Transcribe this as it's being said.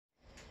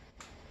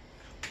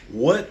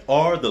What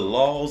are the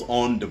laws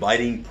on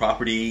dividing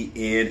property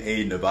in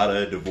a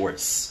Nevada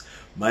divorce?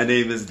 My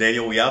name is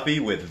Daniel WIAFE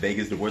with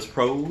Vegas Divorce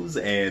Pros,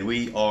 and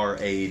we are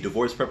a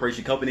divorce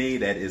preparation company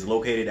that is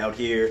located out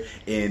here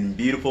in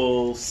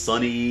beautiful,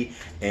 sunny,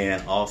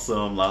 and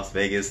awesome Las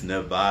Vegas,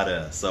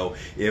 Nevada. So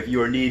if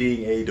you are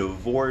needing a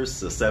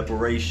divorce, a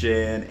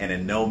separation, an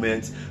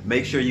annulment,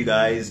 make sure you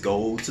guys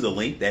go to the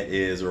link that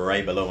is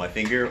right below my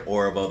finger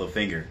or above my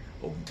finger,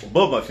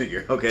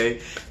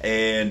 okay?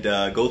 And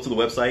go to the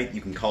website.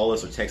 You can call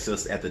us or text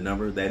us at the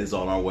number that is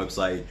on our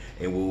website,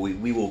 and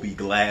we will be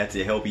glad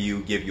to help you,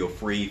 give you a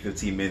free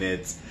 15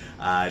 minutes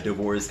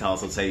divorce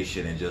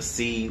consultation and just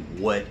see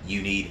what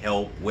you need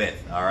help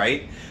with, all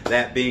right?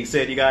 That being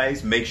said, you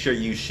guys, make sure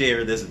you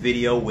share this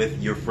video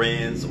with your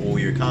friends or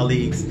your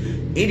colleagues,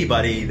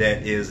 anybody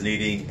that is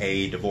needing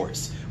a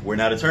divorce. We're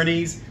not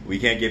attorneys. We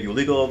can't give you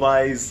legal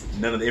advice.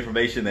 None of the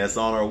information that's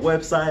on our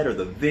website or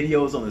the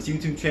videos on this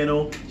YouTube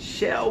channel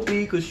shall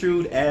be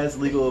construed as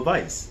legal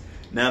advice.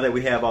 Now that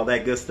we have all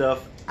that good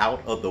stuff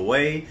out of the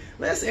way,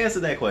 let's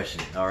answer that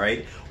question, all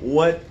right?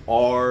 What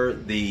are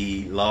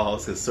the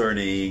laws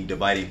concerning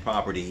dividing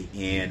property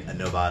in a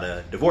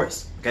Nevada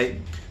divorce, okay?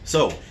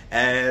 So,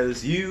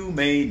 as you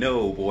may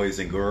know, boys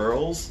and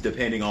girls,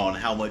 depending on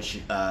how much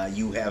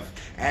you have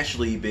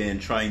actually been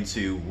trying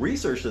to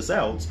research this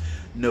out,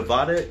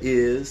 Nevada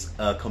is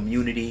a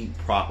community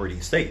property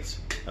state,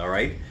 all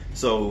right?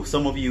 So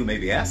some of you may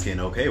be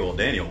asking, okay, well,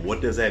 Daniel, what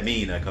does that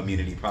mean, a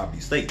community property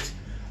state?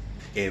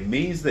 It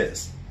means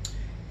this.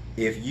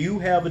 If you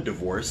have a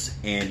divorce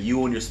and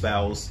you and your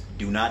spouse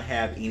do not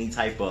have any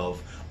type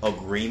of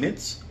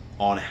agreements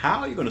on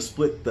how you're going to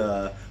split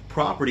the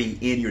property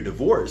in your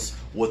divorce,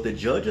 what the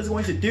judge is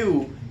going to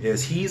do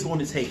is he's going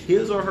to take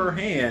his or her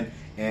hand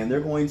and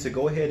they're going to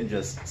go ahead and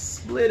just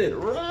split it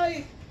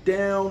right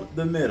down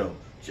the middle.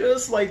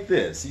 Just like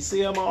this. You see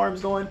how my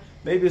arm's going?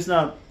 Maybe it's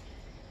not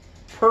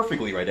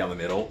perfectly right down the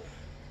middle,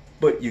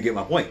 but you get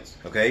my point,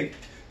 okay?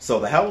 So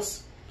the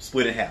house,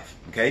 split in half,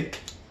 okay?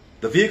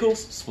 The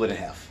vehicles, split in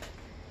half.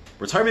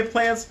 Retirement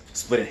plans,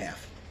 split in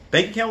half.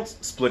 Bank accounts,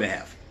 split in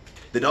half.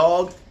 The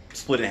dog,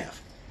 split in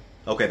half.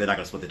 Okay, they're not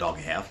going to split the dog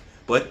in half,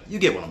 but you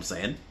get what I'm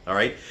saying, all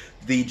right?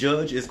 The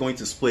judge is going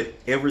to split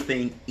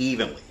everything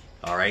evenly,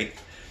 all right?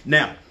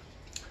 Now,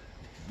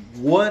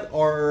 what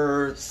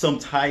are some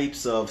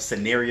types of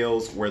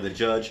scenarios where the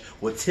judge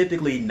would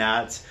typically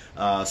not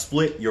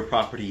split your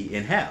property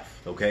in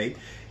half, okay?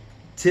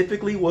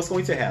 Typically what's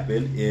going to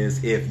happen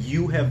is if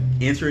you have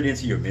entered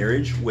into your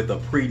marriage with a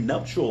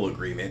prenuptial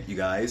agreement, you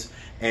guys,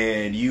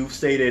 and you've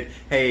stated,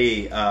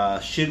 hey,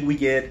 should we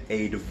get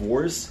a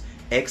divorce,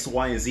 X,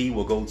 Y, and Z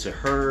will go to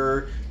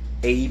her,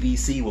 A, B,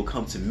 C will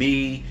come to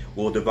me,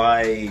 we'll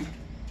divide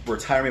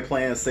retirement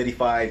plans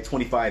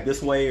 75-25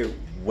 this way, or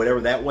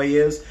whatever that way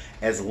is,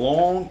 as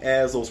long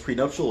as those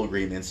prenuptial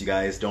agreements, you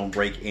guys, don't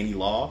break any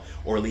law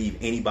or leave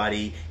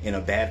anybody in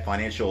a bad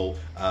financial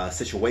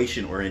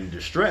situation or in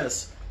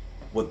distress,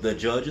 what the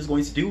judge is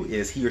going to do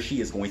is he or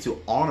she is going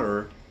to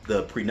honor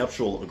the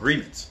prenuptial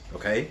agreements,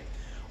 okay?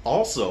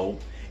 Also,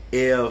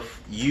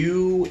 if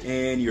you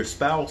and your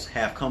spouse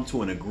have come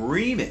to an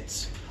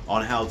agreement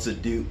on how to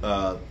do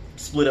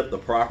split up the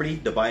property,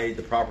 divide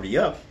the property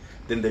up,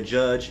 then the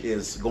judge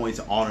is going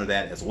to honor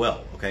that as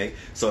well, okay?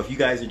 So if you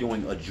guys are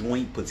doing a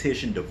joint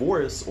petition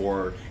divorce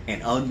or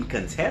an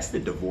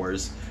uncontested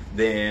divorce,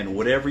 then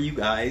whatever you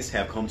guys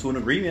have come to an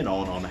agreement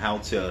on how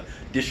to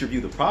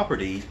distribute the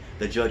property,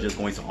 the judge is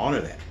going to honor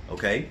that,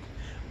 okay?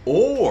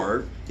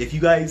 Or if you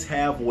guys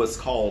have what's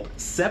called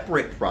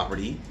separate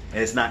property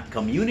and it's not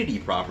community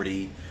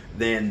property,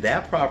 then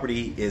that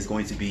property is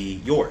going to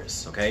be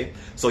yours, okay?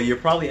 So you're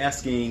probably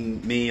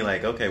asking me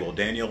like, okay, well,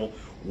 Daniel,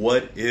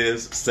 what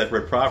is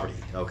separate property?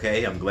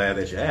 Okay, I'm glad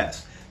that you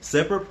asked.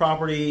 Separate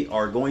property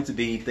are going to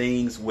be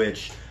things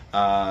which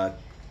are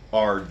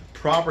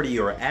property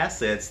or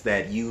assets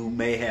that you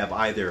may have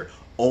either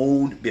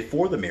owned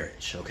before the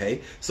marriage, okay?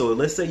 So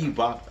let's say you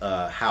bought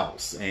a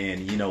house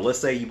and, you know, let's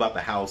say you bought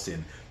the house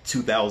in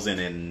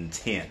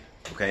 2010,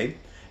 okay?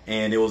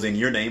 And it was in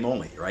your name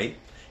only, right?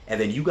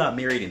 And then you got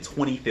married in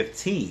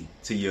 2015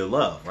 to your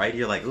love, right?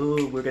 You're like,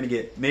 ooh, we're gonna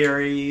get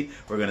married,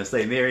 we're gonna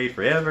stay married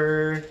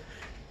forever.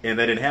 And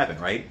that didn't happen,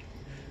 right?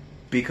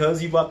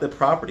 Because you bought the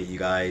property, you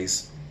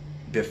guys,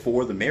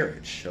 before the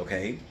marriage,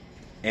 okay?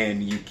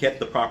 And you kept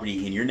the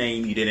property in your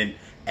name, you didn't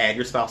add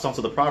your spouse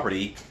onto the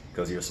property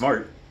because you're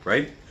smart,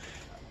 right?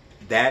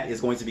 That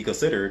is going to be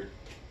considered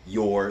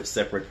your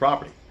separate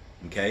property,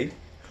 okay?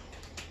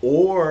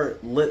 Or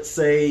let's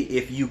say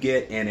if you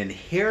get an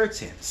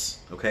inheritance,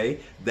 okay,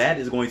 that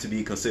is going to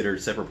be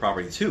considered separate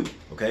property too,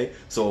 okay?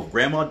 So if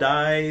grandma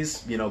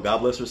dies, you know, God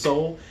bless her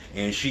soul,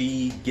 and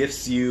she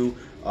gifts you,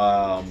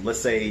 let's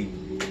say,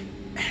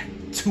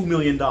 $2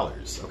 million,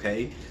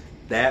 okay?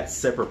 That's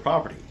separate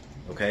property,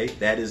 okay?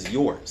 That is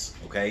yours,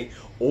 okay?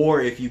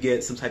 Or if you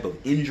get some type of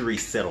injury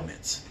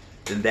settlement,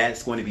 then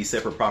that's going to be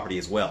separate property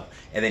as well.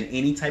 And then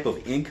any type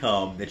of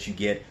income that you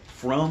get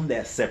from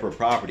that separate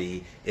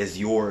property is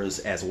yours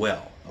as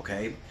well,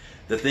 okay?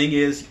 The thing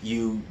is,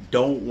 you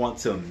don't want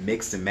to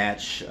mix and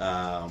match,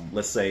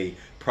 let's say,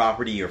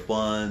 property or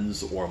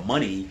funds or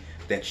money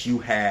that you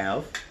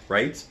have,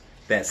 right?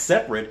 That's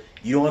separate.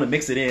 You don't want to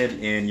mix it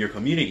in your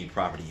community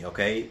property,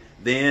 okay?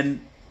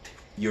 Then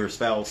your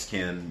spouse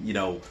can, you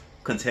know,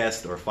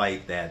 contest or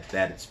fight that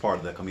it's part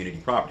of the community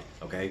property,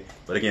 okay?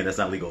 But again, that's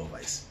not legal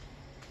advice.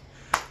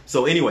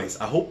 So anyways,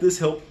 I hope this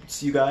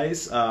helps you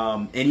guys.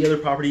 Any other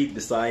property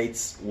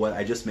besides what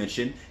I just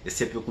mentioned is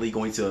typically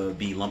going to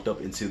be lumped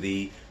up into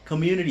the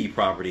community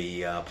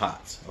property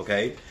pot,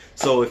 okay?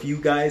 So if you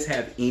guys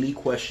have any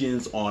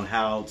questions on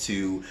how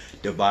to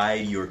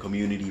divide your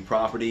community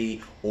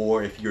property,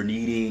 or if you're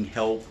needing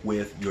help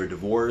with your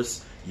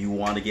divorce, you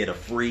want to get a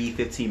free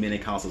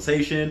 15-minute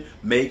consultation,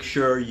 make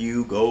sure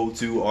you go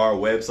to our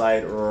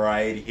website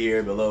right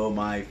here below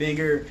my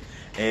finger,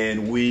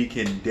 and we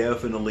can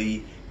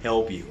definitely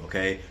help you,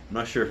 okay? I'm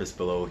not sure if it's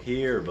below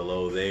here or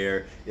below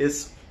there.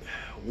 It's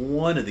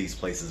one of these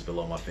places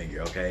below my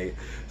finger, okay?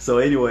 So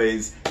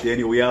anyways,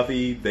 Daniel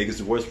WIAFE, Vegas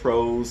Divorce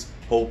Pros.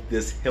 Hope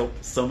this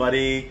helped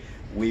somebody.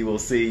 We will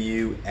see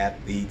you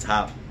at the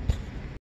top